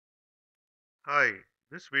Hi,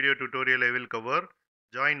 this video tutorial I will cover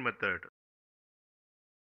join method.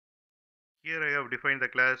 Here I have defined the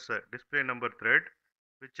class display number thread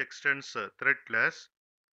which extends thread class.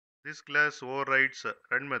 This class overrides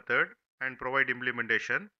run method and provide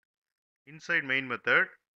implementation. Inside main method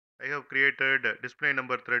I have created display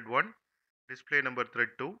number thread 1, display number thread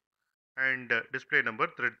 2 and display number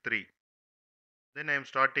thread 3. Then I am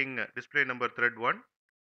starting display number thread 1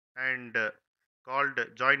 and called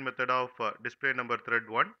join method of display number thread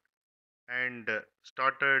 1 and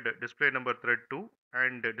started display number thread 2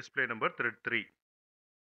 and display number thread 3.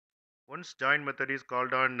 Once join method is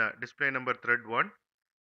called on display number thread 1,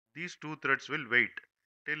 these two threads will wait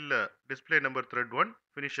till display number thread 1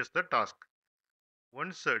 finishes the task.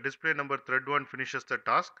 Once display number thread 1 finishes the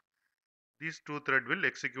task, these two thread will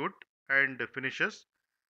execute and finishes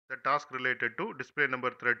the task related to display number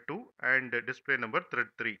thread 2 and display number thread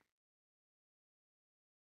 3.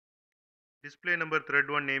 Display number thread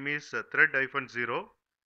 1 name is thread-0.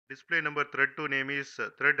 Display number thread 2 name is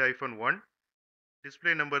thread-1.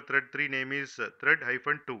 Display number thread 3 name is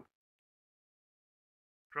thread-2.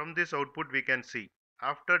 From this output we can see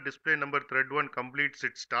after display number thread 1 completes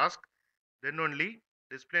its task, then only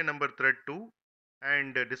display number thread 2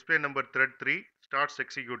 and display number thread 3 starts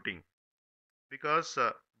executing because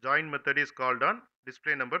join method is called on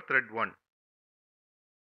display number thread 1.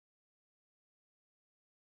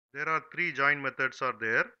 There are three join methods are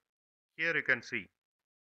there. Here you can see.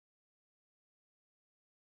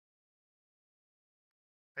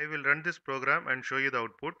 I will run this program and show you the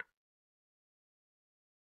output.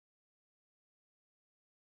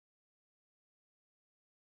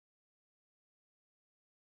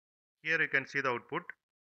 Here you can see the output.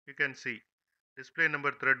 You can see display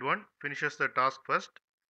number thread 1 finishes the task first,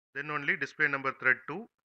 then only display number thread 2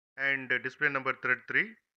 and display number thread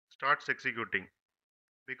 3 starts executing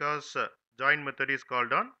because join method is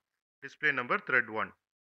called on display number thread 1.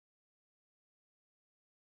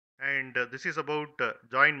 And this is about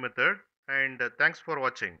join method, and thanks for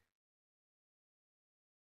watching.